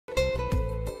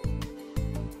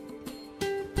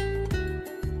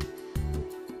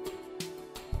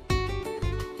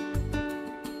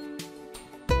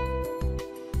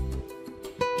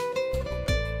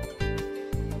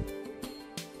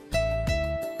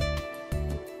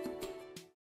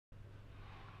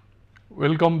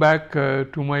Welcome back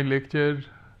to my lecture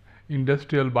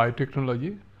Industrial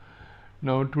Biotechnology.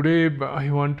 Now today I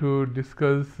want to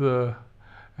discuss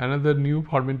another new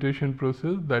fermentation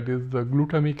process, that is the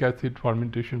glutamic acid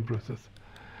fermentation process.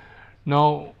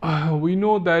 Now we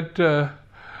know that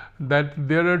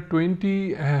there are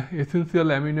 20 essential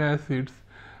amino acids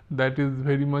that is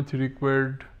very much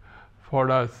required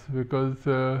for us, because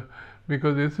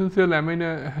essential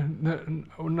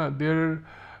amino there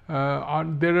are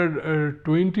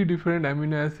 20 different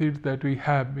amino acids that we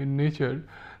have in nature.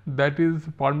 That is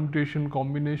permutation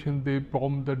combination, they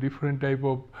form the different type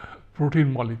of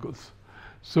protein molecules.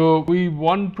 So we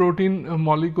one protein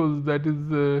molecules, that is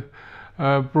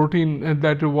protein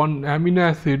that one amino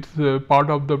acids part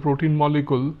of the protein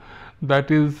molecule,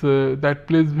 that is that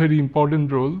plays very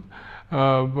important role,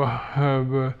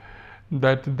 that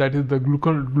is the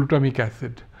glutamic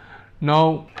acid.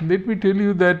 Now let me tell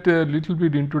you that little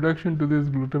bit introduction to this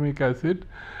glutamic acid,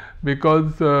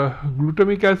 because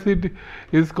glutamic acid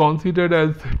is considered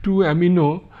as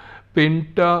 2-amino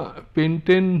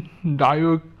pentane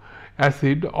dioic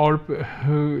acid or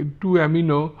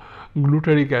 2-amino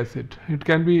glutaric acid. It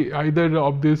can be either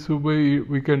of this way.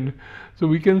 We can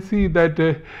see that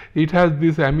it has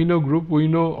this amino group. We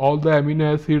know all the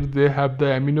amino acids, they have the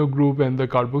amino group and the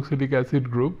carboxylic acid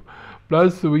group,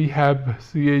 plus we have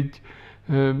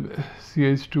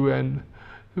CH2 and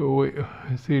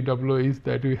COOH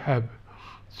that we have.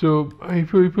 So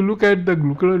if you look at the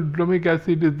glutamic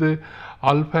acid, is the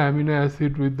alpha amino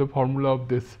acid with the formula of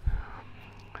this.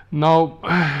 Now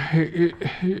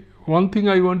one thing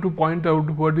I want to point out,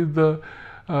 what is the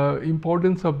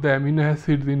importance of the amino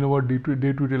acids in our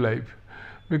day-to-day life,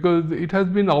 because it has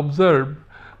been observed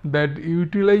that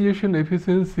utilization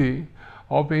efficiency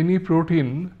of any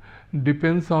protein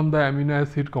depends on the amino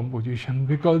acid composition,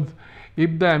 because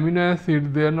if the amino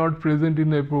acids, they are not present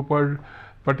in a proper,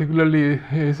 particularly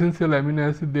essential amino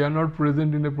acid, they are not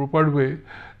present in a proper way,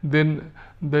 then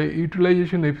the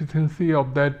utilization efficiency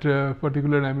of that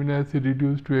particular amino acid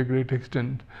reduced to a great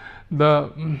extent.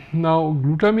 Now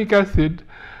glutamic acid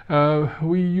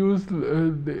we use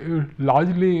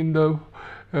largely in the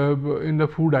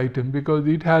food item, because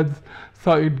it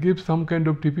gives some kind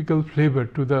of typical flavor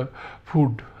to the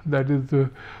food. That is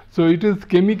so it is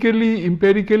chemically,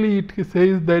 empirically it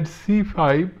says that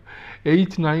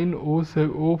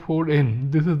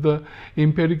C5H9O4N. this is the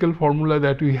empirical formula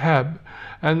that we have,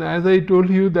 and as I told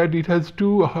you that it has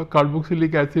 2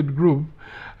 carboxylic acid group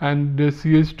and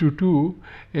CH2,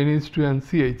 NH2 and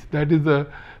CH. That is the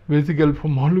basically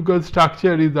molecular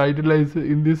structure is idealized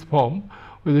in this form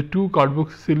with a 2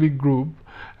 carboxylic group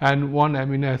and 1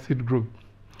 amino acid group.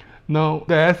 Now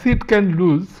the acid can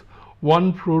lose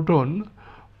 1 proton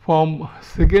from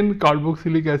second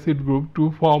carboxylic acid group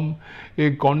to form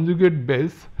a conjugate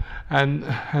base and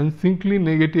simply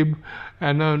negative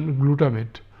anion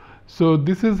glutamate. So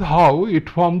this is how it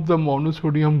forms the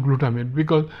monosodium glutamate,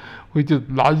 because which is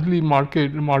largely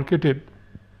marketed.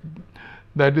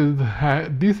 That is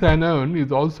this anion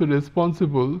is also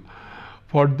responsible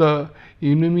for the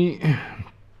umami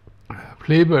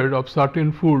flavor of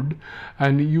certain food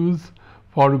and use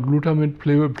for glutamate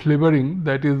flavoring,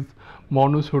 that is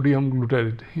monosodium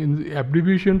glutarate. In the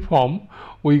abbreviation form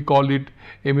we call it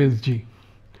MSG.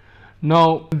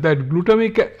 Now that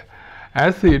glutamic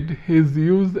acid is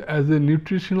used as a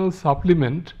nutritional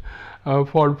supplement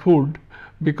for food,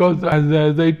 because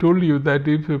as I told you that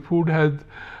if a food has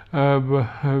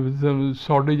some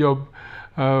shortage of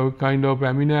kind of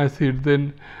amino acid,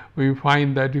 then we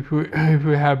find that if we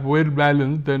have well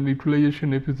balanced, then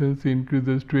utilization efficiency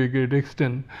increases to a great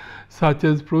extent. Such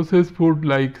as processed food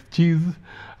like cheese,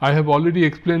 I have already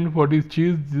explained what is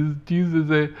cheese. Cheese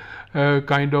is a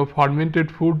kind of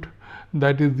fermented food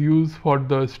that is used for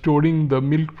the storing the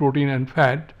milk, protein and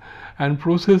fat. And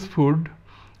processed food,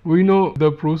 we know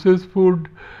the processed food,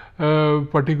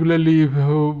 particularly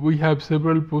we have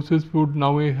several processed food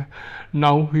now we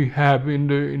have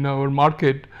in our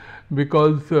market,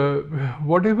 because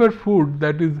whatever food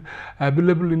that is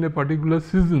available in a particular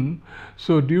season,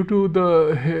 so due to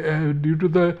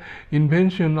the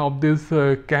invention of this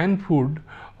canned food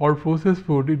or processed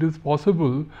food, it is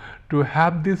possible to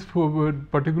have this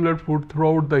particular food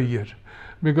throughout the year,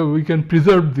 because we can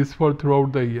preserve this for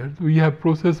throughout the year. We have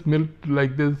processed milk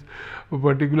like this,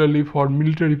 particularly for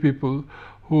military people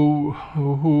who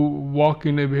work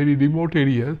in a very remote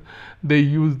area. They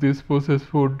use this processed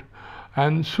food.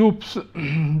 And soups,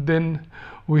 then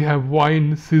we have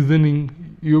wine, seasoning,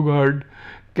 yogurt,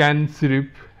 canned syrup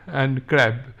and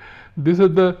crab. These are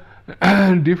the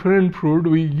different food,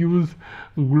 we use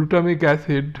glutamic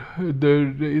acid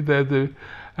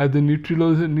as a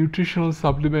nutritional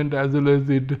supplement, as well as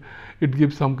it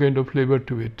gives some kind of flavor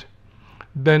to it.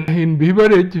 Then in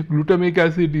beverage, glutamic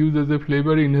acid used as a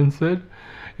flavor enhancer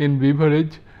in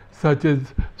beverage such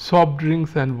as soft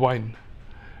drinks and wine.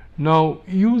 Now,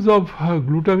 use of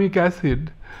glutamic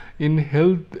acid in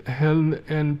health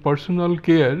and personal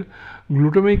care.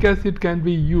 Glutamic acid can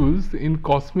be used in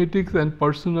cosmetics and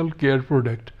personal care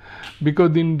product,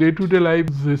 because in day-to-day life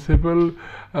several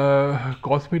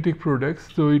cosmetic products,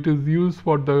 so it is used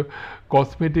for the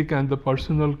cosmetic and the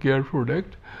personal care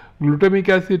product. Glutamic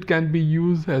acid can be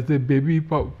used as a baby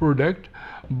product,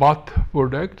 bath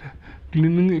product,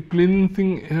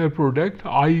 cleansing product,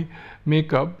 eye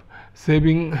makeup,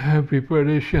 shaving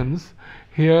preparations,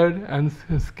 hair and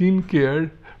skin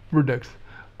care products.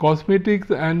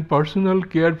 Cosmetics and personal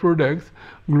care products,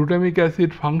 glutamic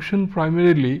acid function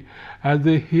primarily as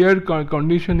a hair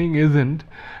conditioning agent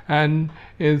and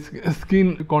a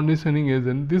skin conditioning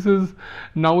agent. This is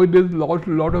nowadays lot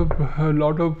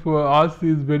of us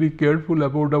is very careful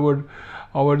about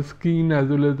our skin as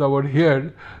well as our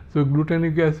hair. So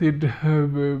glutamic acid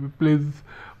plays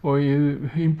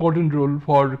an important role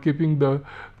for keeping the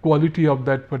quality of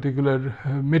that particular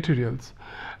materials.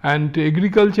 And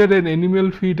agriculture and animal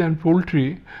feed and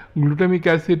poultry, glutamic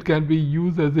acid can be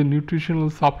used as a nutritional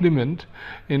supplement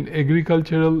in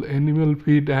agricultural animal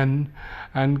feed and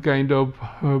kind of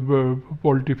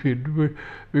poultry feed,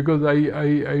 because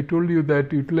I told you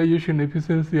that utilization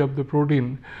efficiency of the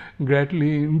protein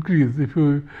greatly increase if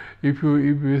you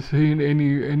see in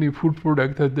any food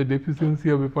product that the deficiency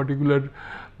of a particular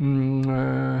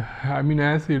amino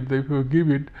acid, if you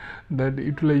give it, that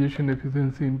utilization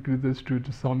efficiency increases to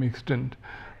some extent.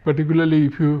 Particularly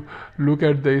if you look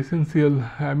at the essential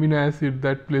amino acid,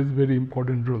 that plays very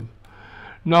important role.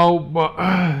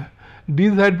 Now,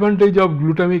 disadvantage of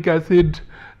glutamic acid,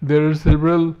 there are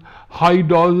several. High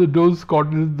dose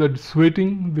causes the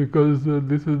sweating, because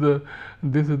this is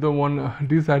the one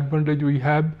disadvantage we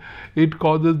have. It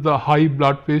causes the high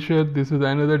blood pressure. This is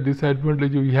another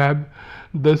disadvantage we have.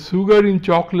 The sugar in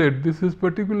chocolate, this is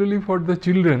particularly for the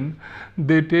children.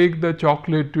 They take the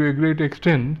chocolate to a great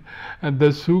extent, and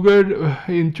the sugar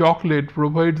in chocolate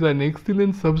provides an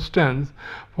excellent substance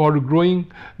for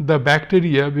growing the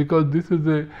bacteria, because this is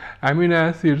a amino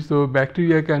acid, so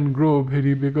bacteria can grow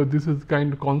because this is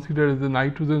kind of considered as a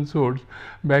nitrogen source.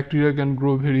 Bacteria can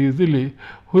grow very easily,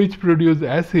 which produce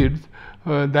acids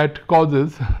that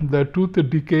causes the tooth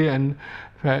decay and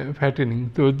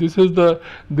fattening. So this is the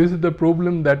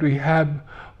problem that we have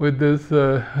with this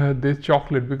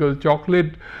chocolate, because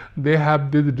chocolate, they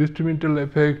have this detrimental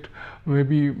effect,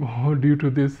 maybe due to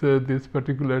this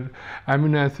particular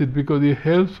amino acid, because it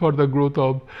helps for the growth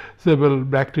of several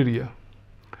bacteria.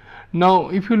 Now,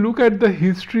 if you look at the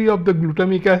history of the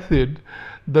glutamic acid,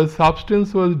 the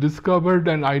substance was discovered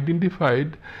and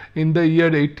identified in the year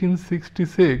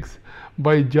 1866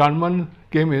 by German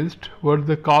chemist were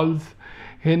the Karl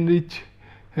Heinrich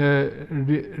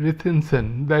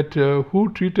Rithensen, that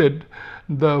who treated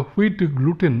the wheat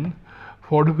gluten,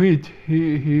 for which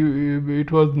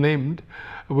it was named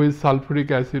with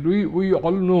sulfuric acid. We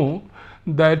all know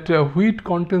that wheat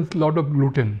contains a lot of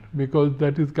gluten, because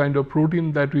that is kind of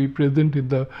protein that we present in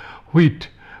the wheat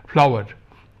flour.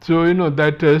 So you know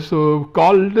that so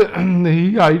called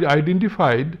he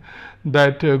identified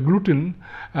that gluten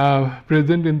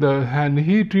present in the, and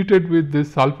he treated with this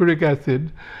sulfuric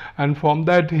acid, and from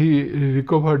that he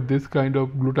recovered this kind of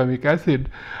glutamic acid,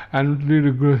 and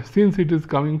since it is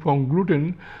coming from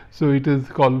gluten, so it is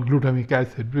called glutamic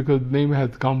acid, because name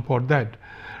has come for that.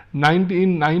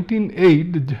 In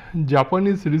 1908,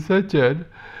 Japanese researcher,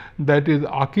 that is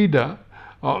Akida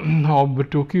of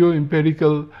Tokyo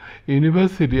Imperial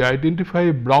University,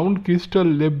 identified brown crystal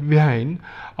left behind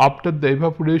after the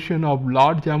evaporation of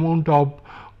large amount of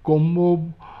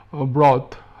kombu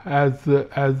broth as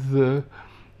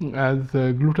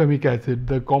glutamic acid.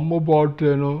 The kombu broth,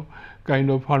 kind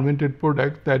of fermented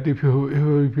product, that if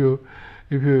you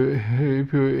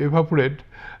evaporate,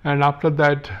 and after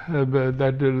that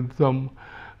some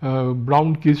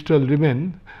brown crystal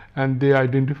remain, and they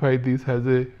identify this as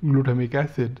a glutamic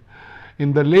acid.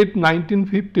 In the late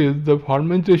 1950s, the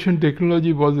fermentation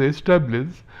technology was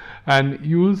established and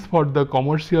used for the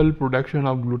commercial production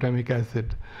of glutamic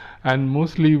acid, and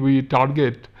mostly we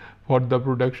target for the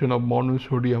production of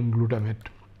monosodium glutamate.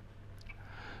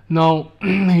 Now,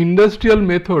 industrial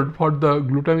method for the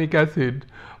glutamic acid,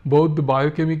 both the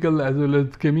biochemical as well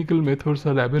as chemical methods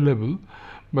are available,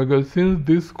 because since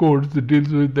this course deals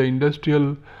with the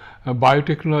industrial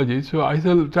biotechnology. So I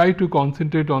shall try to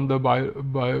concentrate on the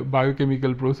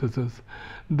biochemical processes.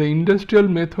 The industrial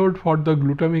method for the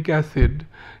glutamic acid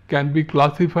can be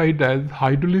classified as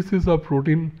hydrolysis of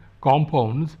protein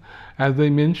compounds. As I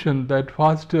mentioned, that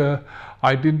first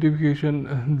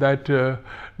identification that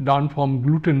done from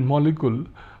gluten molecule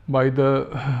by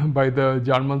the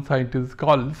German scientist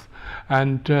Karls,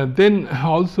 and then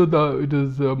also it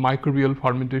is a microbial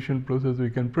fermentation process we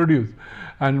can produce,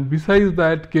 and besides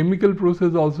that chemical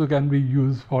process also can be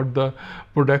used for the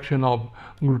production of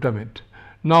glutamate.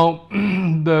 Now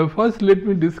first let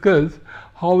me discuss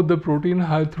how the through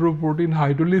protein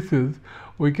hydrolysis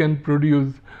we can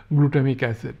produce glutamic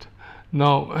acid.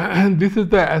 Now this is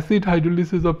the acid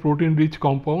hydrolysis of protein rich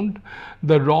compound.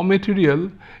 The raw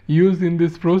material used in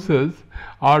this process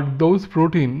are those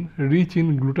protein rich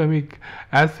in glutamic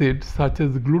acid such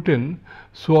as gluten,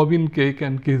 soybean cake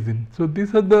and casein. So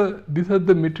these are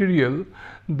the material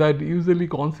that usually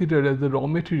considered as the raw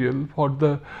material for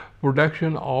the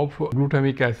production of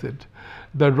glutamic acid.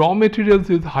 The raw materials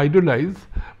is hydrolyzed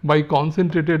by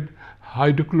concentrated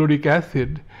hydrochloric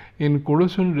acid in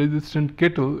corrosion resistant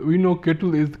kettle. We know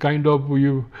kettle is kind of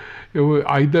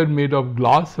either made of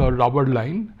glass or rubber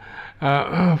line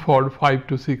for 5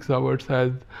 to 6 hours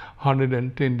at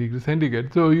 110 degrees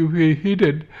centigrade. So if we heat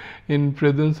it in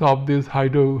presence of this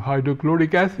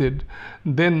hydrochloric acid,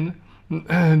 then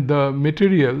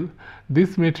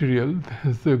this material,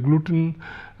 the gluten,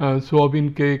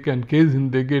 soybean cake and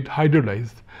casein, they get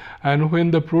hydrolyzed. And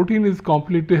when the protein is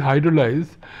completely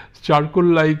hydrolyzed, charcoal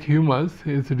like humus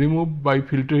is removed by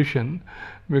filtration,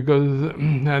 because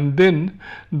and then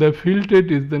the filtrate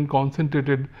is then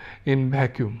concentrated in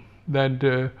vacuum. That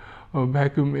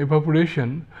vacuum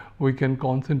evaporation we can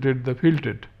concentrate the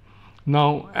filtrate.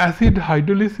 Now acid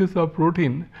hydrolysis of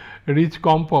protein rich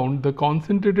compound, the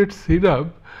concentrated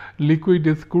syrup liquid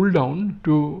is cooled down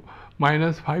to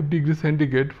 -5 degrees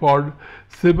centigrade for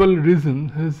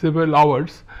several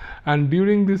hours, and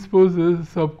during this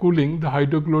process of cooling the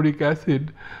hydrochloric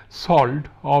acid salt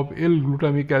of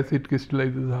L-glutamic acid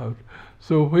crystallizes out.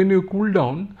 So when you cool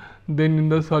down, then in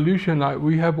the solution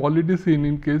we have already seen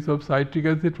in case of citric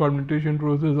acid fermentation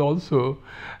process also,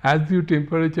 as your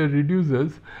temperature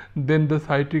reduces, then the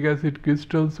citric acid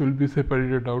crystals will be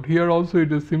separated out. Here also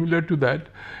it is similar to that.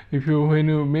 When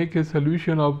you make a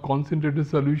solution of concentrated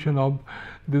solution of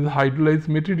this hydrolyzed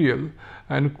material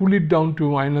and cool it down to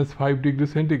 -5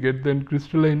 degrees centigrade, then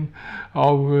crystalline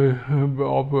of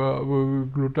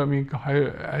glutamic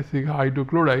acid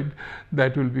hydrochloride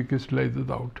that will be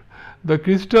crystallized out. The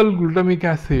crystal glutamic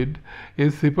acid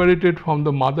is separated from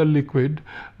the mother liquid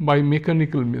by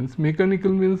mechanical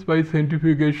means by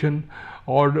centrifugation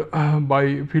or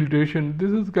by filtration.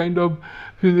 This is kind of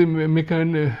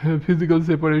physical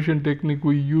separation technique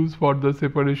we use for the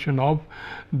separation of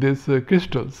these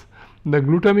crystals. The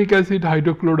glutamic acid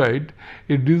hydrochloride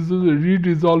is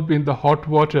redissolved in the hot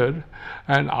water,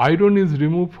 and iron is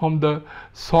removed from the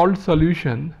salt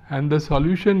solution, and the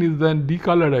solution is then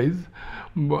decolorized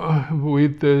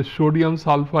with sodium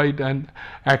sulfite and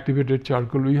activated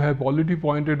charcoal. We have already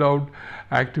pointed out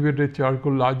activated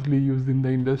charcoal largely used in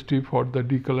the industry for the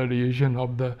decolorization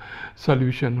of the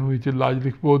solution, which is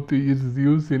largely both is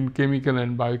used in chemical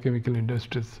and biochemical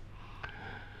industries.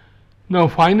 Now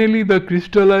finally the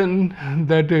crystalline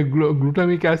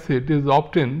glutamic acid is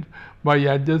obtained by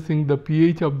adjusting the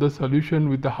pH of the solution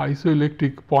with the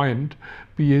isoelectric point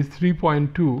pH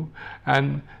 3.2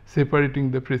 and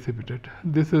separating the precipitate.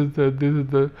 This is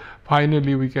the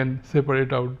finally we can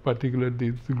separate out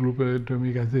particularly this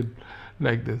glutamic acid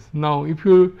like this. Now if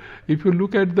you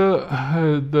look at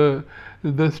the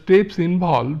steps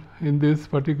involved in this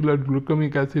particular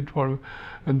glutamic acid for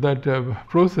that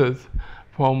process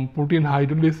from protein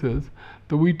hydrolysis,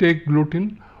 so we take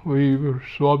gluten, we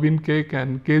soybean cake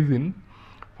and casein.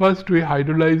 First we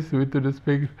hydrolyze with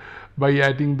respect by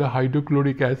adding the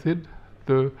hydrochloric acid.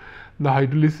 The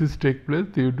hydrolysis take place,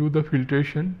 you do the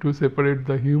filtration to separate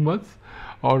the humus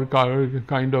or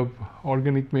kind of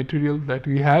organic material that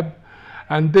we have,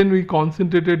 and then we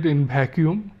concentrate it in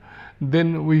vacuum,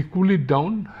 then we cool it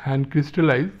down and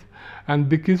crystallize, and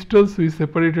the crystals we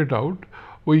separate it out.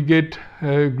 We get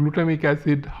glutamic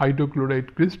acid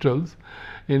hydrochloride crystals.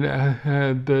 In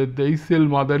the HCl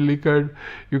mother liquor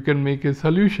you can make a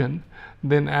solution,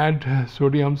 then add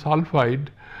sodium sulfide,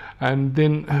 and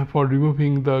then for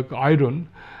removing the iron,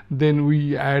 then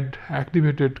we add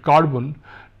activated carbon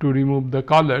to remove the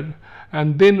color,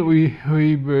 and then we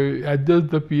adjust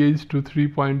the pH to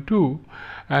 3.2,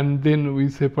 and then we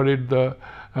separate the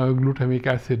glutamic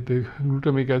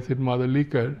acid mother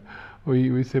liquor.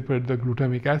 We separate the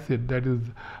glutamic acid. That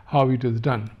is how it is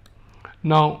done.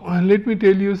 Now let me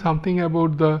tell you something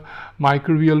about the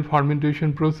microbial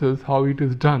fermentation process, how it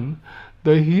is done.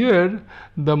 Here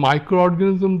the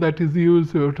microorganism that is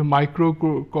used,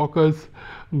 Micrococcus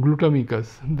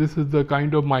glutamicus. This is the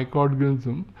kind of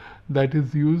microorganism that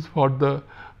is used for the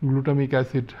glutamic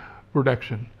acid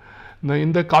production. Now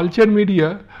in the culture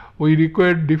media we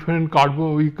require different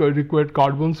carbon,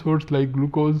 carbon source like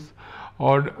glucose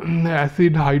or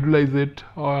acid hydrolysate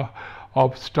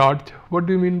of starch. What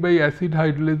do you mean by acid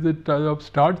hydrolysate of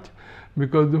starch?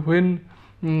 Because when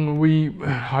we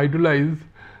hydrolyze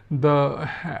the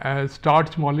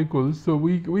starch molecules, so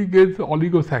we get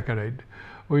oligosaccharide.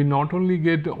 We not only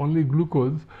get only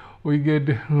glucose, we get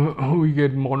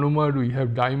monomer, we have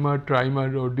dimer,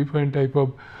 trimer, or different type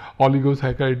of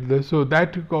oligosaccharide. So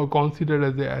that considered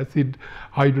as a acid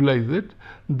hydrolysate.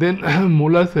 Then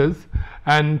molasses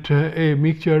and a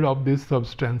mixture of these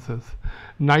substances.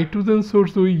 Nitrogen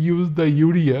source we use the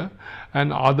urea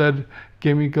and other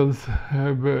chemicals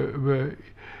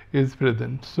is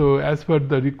present. So as per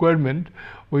the requirement,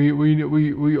 we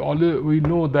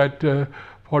know that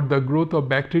for the growth of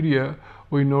bacteria,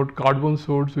 we note carbon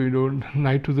source, we note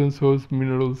nitrogen source,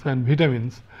 minerals and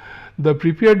vitamins. The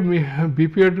prepared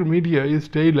media is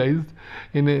sterilized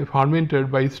in a fermenter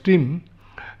by steam,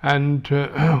 and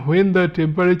when the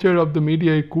temperature of the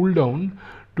media is cooled down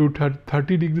to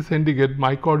 30 degrees centigrade,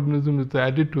 microorganism is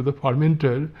added to the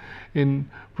fermenter in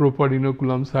proper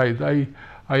inoculum size.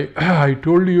 I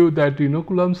told you that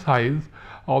inoculum size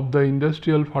of the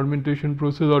industrial fermentation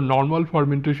process or normal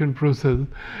fermentation process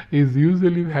is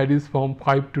usually varies from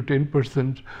 5 to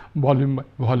 10% volume by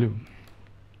volume.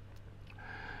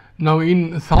 Now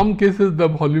in some cases the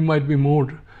volume might be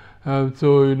more,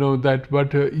 so that,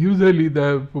 but usually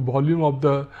the volume of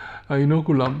the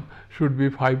inoculum should be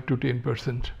 5 to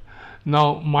 10%.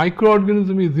 Now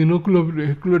microorganism is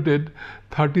inoculated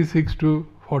 36 to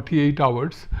 48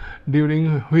 hours,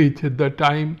 during which the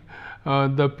time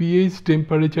the pH,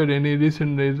 temperature and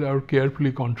aeration rates are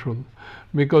carefully controlled,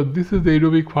 because this is the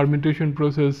aerobic fermentation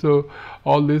process. So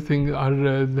all these things are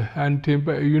and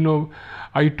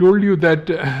I told you that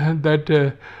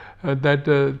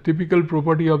typical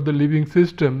property of the living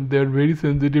system, they are very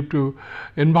sensitive to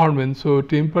environment. So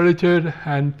temperature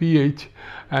and pH,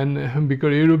 and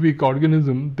because aerobic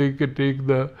organism, they can take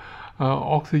the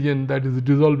oxygen that is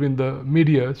dissolved in the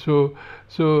media. So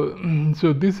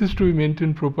this is to be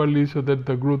maintained properly so that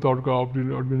the growth of the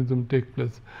organism takes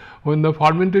place. When the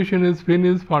fermentation is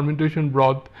finished, fermentation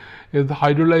broth is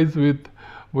hydrolyzed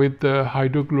with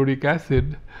hydrochloric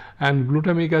acid, and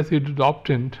glutamic acid is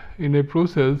obtained in a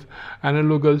process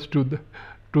analogous to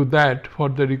that for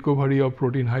the recovery of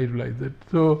protein hydrolyzate.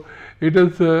 So it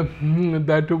is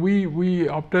that we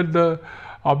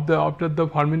after the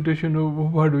fermentation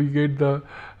over, we get the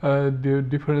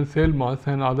different cell mass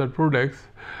and other products,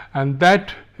 and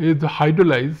that is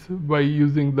hydrolyzed by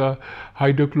using the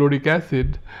hydrochloric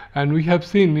acid. And we have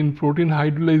seen in protein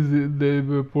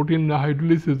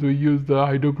hydrolysis we use the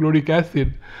hydrochloric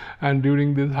acid, and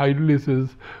during this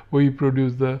hydrolysis we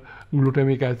produce the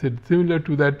glutamic acid. Similar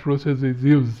to that process is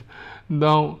used.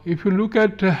 Now if you look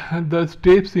at the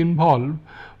steps involved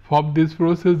for this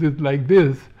process is like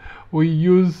this. We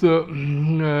use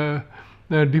different,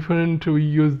 we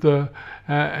use the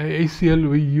HCl,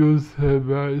 we use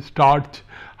starch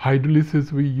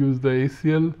hydrolysis, we use the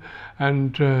HCl,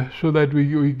 and so that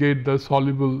we get the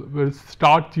soluble,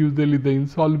 starch usually the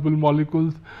insoluble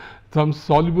molecules, some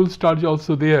soluble starch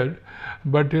also there,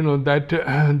 but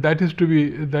that is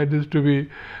to be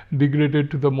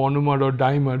degraded to the monomer or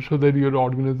dimer so that your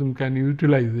organism can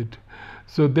utilize it.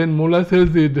 So then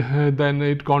molasses, then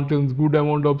it contains good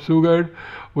amount of sugar.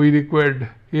 We required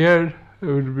air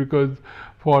because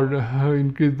for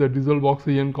increase the dissolved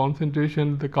oxygen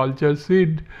concentration. The culture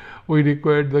seed, we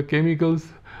required the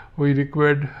chemicals. We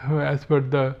required as per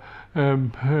the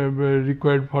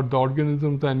required for the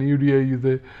organisms, and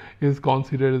urea is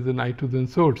considered as a nitrogen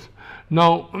source.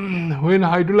 Now when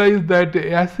hydrolyze that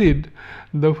acid,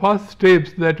 the first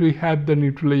steps that we have the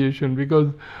neutralization,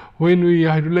 because when we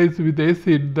hydrolyze with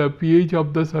acid, the pH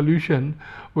of the solution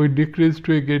will decrease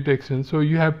to a great extent. So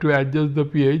you have to adjust the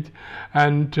pH,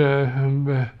 and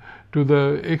to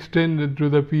the extent to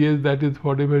the pH that is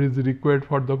whatever is required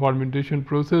for the fermentation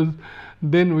process.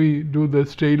 Then we do the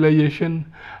sterilization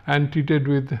and treat it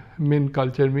with main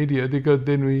culture media, because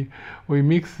then we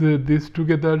mix this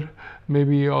together,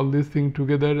 maybe all these things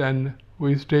together, and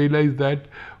we sterilize that.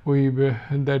 We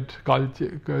that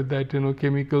culture, that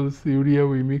chemicals, urea,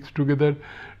 we mix together,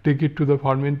 take it to the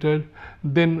fermenter,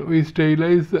 then we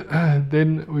sterilize,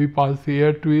 then we pass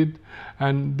air to it,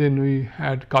 and then we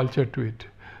add culture to it.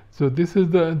 So this is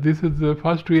the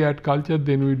first we add culture,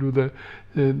 then we do the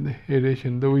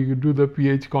aeration. Then we do the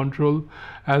pH control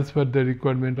as per the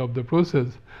requirement of the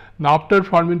process. Now after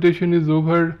fermentation is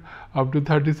over, up to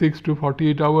 36 to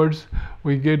 48 hours,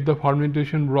 we get the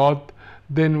fermentation broth.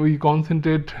 Then we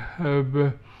concentrate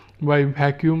by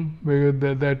vacuum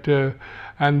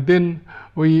and then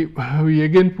we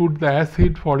again put the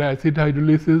acid for acid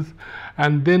hydrolysis,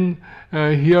 and then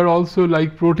here also,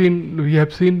 like protein, we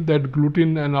have seen that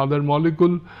gluten and other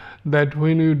molecule, that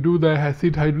when you do the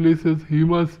acid hydrolysis,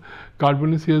 humus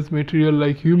carbonaceous material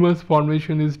like humus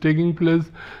formation is taking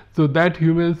place. So that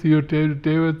humus you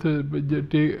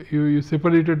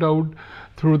separate it out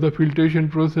through the filtration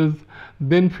process,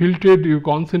 then filtrate, you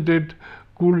concentrate,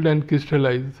 cooled and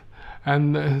crystallize,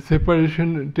 and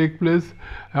separation take place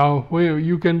where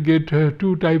you can get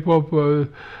two type of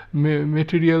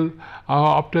material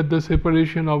after the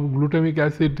separation of glutamic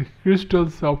acid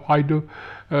crystals of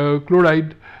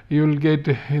hydrochloride. You will get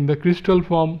in the crystal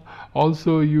form,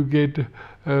 also you get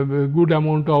a good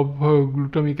amount of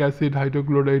glutamic acid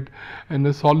hydrochloride in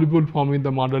a soluble form in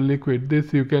the mother liquid.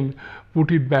 This you can put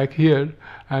it back here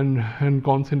and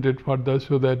concentrate further,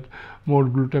 so that more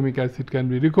glutamic acid can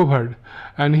be recovered.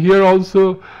 And here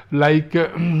also, like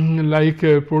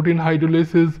protein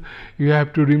hydrolysis, you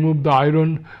have to remove the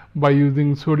iron by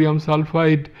using sodium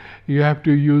sulfide. You have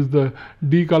to use the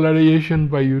decolorization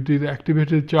by using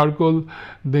activated charcoal.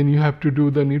 Then you have to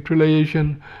do the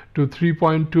neutralization to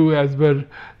 3.2 as well,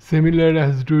 similar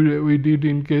as we did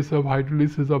in case of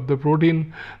hydrolysis of the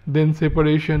protein. Then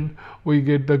separation, we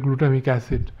get the glutamic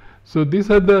acid. So this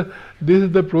is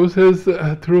the process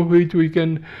through which we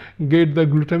can get the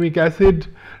glutamic acid.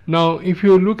 Now if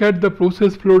you look at the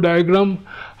process flow diagram,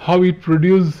 how it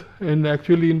produces, and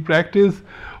actually in practice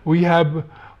we have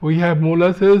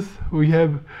molasses, we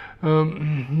have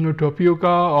tapioca,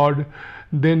 or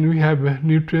then we have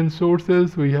nutrient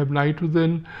sources, we have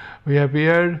nitrogen, we have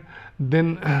air,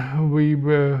 then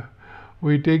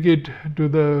we take it to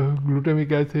the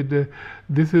glutamic acid.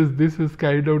 This is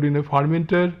carried out in a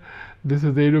fermenter. This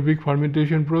is the aerobic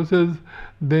fermentation process.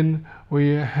 Then we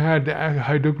had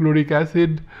hydrochloric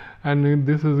acid, and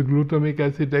this is glutamic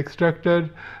acid extractor,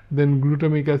 then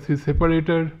glutamic acid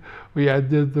separator. We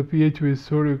adjust the pH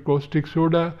with caustic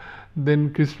soda,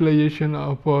 then crystallization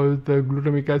of the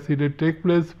glutamic acid take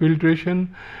place,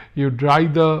 filtration, you dry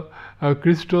the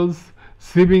crystals,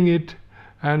 sieving it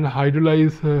and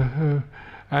hydrolyze,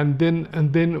 and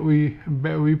then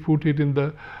we put it in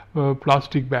the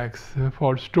plastic bags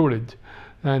for storage.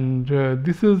 And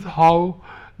this is how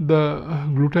the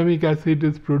glutamic acid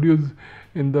is produced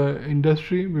in the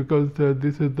industry, because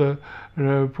this is the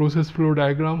process flow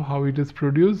diagram how it is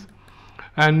produced.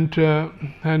 And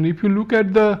if you look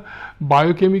at the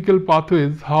biochemical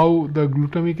pathways, how the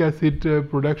glutamic acid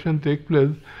production take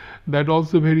place, that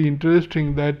also very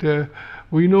interesting, that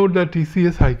we know the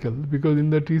TCA cycle, because in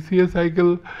the TCA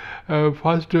cycle,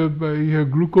 first you have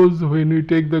glucose. When we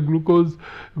take the glucose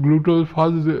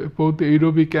first, both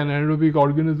aerobic and anaerobic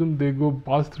organism, they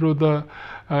pass through the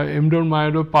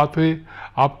Embden-Mayrov pathway.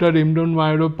 After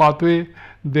Embden-Mayrov pathway,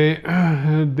 they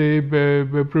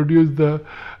produce the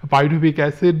pyruvic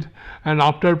acid, and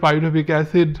after pyruvic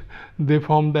acid they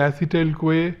form the acetyl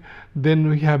CoA. Then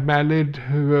we have malate,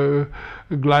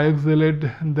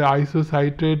 glyoxylate, the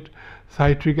isocitrate,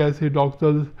 citric acid,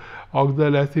 oxal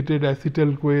acetate,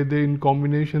 acetyl CoA. They in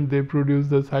combination they produce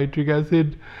the citric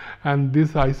acid and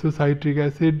this isocitric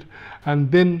acid,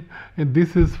 and then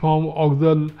this is from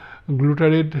oxal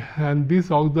glutarate, and this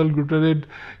oxal glutarate,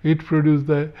 it produces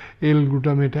the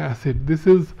L-glutamate acid. This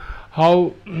is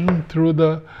how through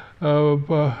the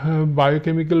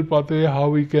biochemical pathway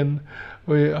how it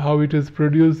is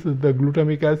produced, the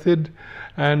glutamic acid,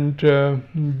 and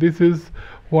this is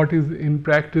what is in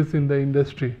practice in the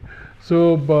industry.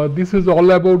 So this is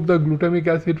all about the glutamic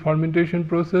acid fermentation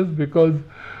process, because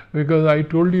I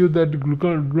told you that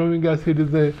glutamic acid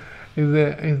is a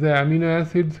amino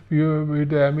acids. With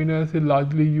the amino acid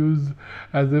largely used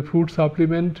as a food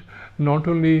supplement. Not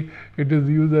only it is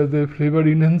used as a flavor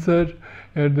enhancer,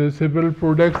 the several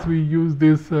products we use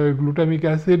this glutamic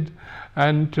acid,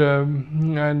 and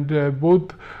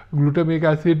both glutamic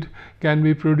acid can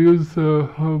be produced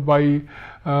by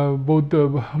both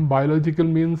biological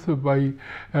means, by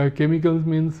chemical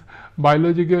means.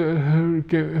 Biologically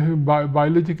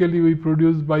we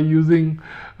produce by using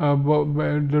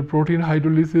the protein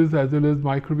hydrolysis as well as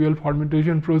microbial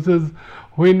fermentation process.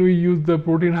 when we use the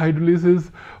protein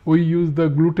hydrolysis, we use the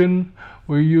gluten,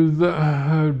 we use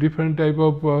different type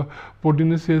of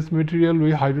proteinaceous material,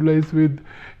 we hydrolyze with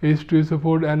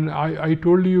H2SO4, and I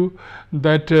told you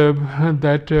that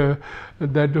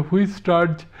that wheat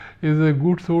starch is a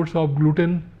good source of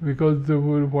gluten, because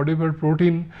whatever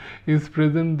protein is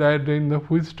present that in the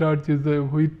wheat starch is the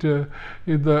wheat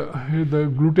is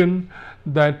the gluten.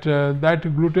 That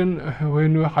gluten,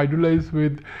 when we hydrolyze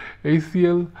with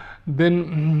HCl,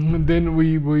 then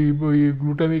we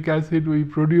glutamic acid we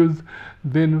produce,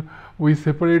 then we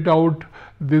separate out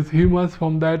this humus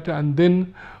from that, and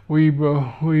then we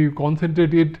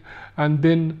concentrate it, and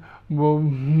then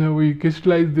we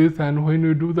crystallize this, and when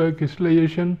we do the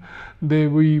crystallization,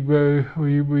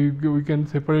 we can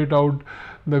separate out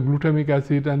the glutamic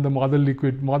acid and the mother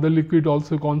liquid. Mother liquid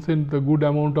also contains the good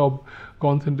amount of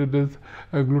concentrated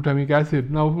glutamic acid.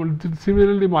 Now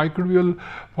similarly, microbial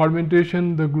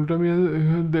fermentation, the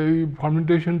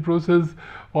fermentation process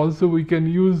also we can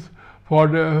use for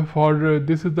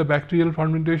this is the bacterial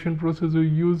fermentation process we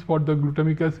use for the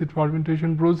glutamic acid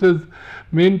fermentation process.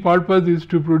 Main purpose is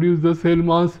to produce the cell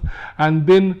mass, and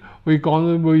then we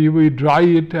dry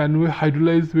it and we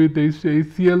hydrolyze with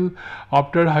HCl.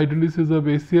 After hydrolysis of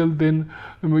HCl, then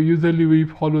usually we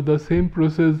follow the same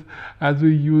process as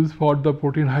we use for the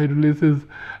protein hydrolysis,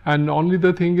 and only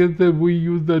the thing is that we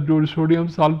use the sodium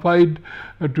sulfide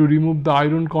to remove the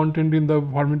iron content in the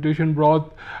fermentation broth,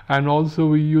 and also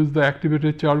we use the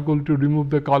activated charcoal to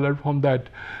remove the color from that.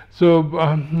 So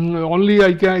only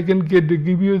I can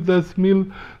give you the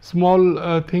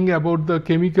small thing about the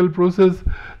chemical process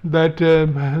that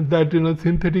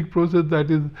synthetic process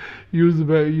that is used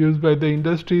by the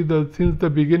industry. Since the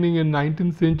beginning in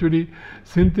 19th century,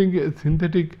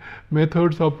 synthetic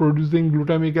methods of producing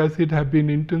glutamic acid have been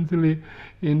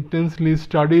intensely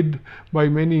studied by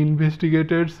many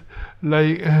investigators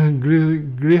like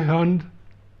Gresham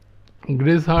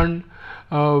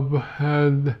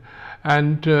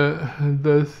and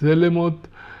the Selemoth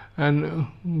and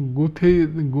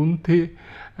Gunthe.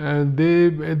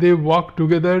 They worked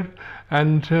together,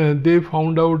 and they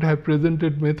have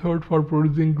presented method for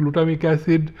producing glutamic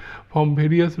acid from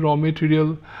various raw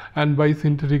material and by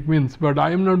synthetic means. But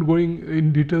I am not going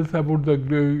in details about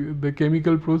the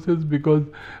chemical process, because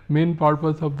main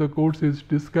purpose of the course is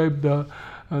describe the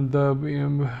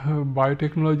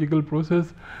biotechnological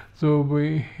process. So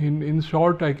in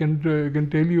short, I can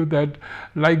tell you that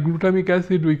like glutamic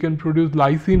acid, we can produce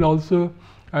lysine also,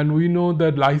 and we know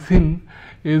that lysine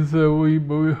is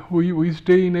we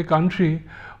stay in a country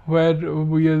where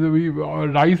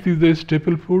rice is a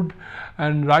staple food,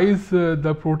 and rice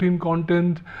the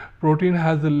protein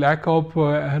has a lack of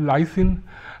lysine,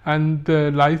 and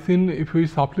lysine, if we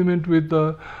supplement with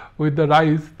the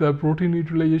rice, the protein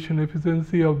utilization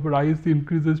efficiency of rice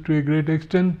increases to a great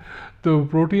extent. The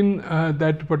protein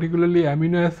that particularly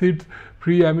amino acids,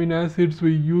 free amino acids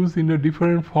we use in a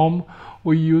different form.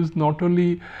 We use not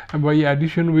only by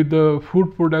addition with the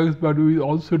food products, but we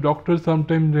also doctors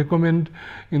sometimes recommend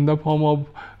in the form of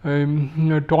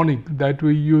tonic that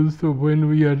we use. So when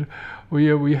we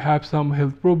have some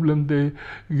health problem, they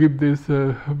give this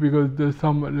because there's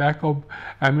some lack of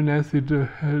amino acid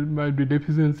might be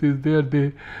deficiencies there.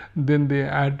 Then they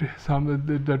add some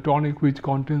the tonic which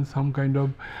contains some kind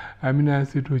of amino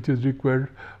acid which is required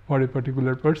for a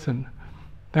particular person.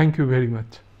 Thank you very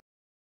much.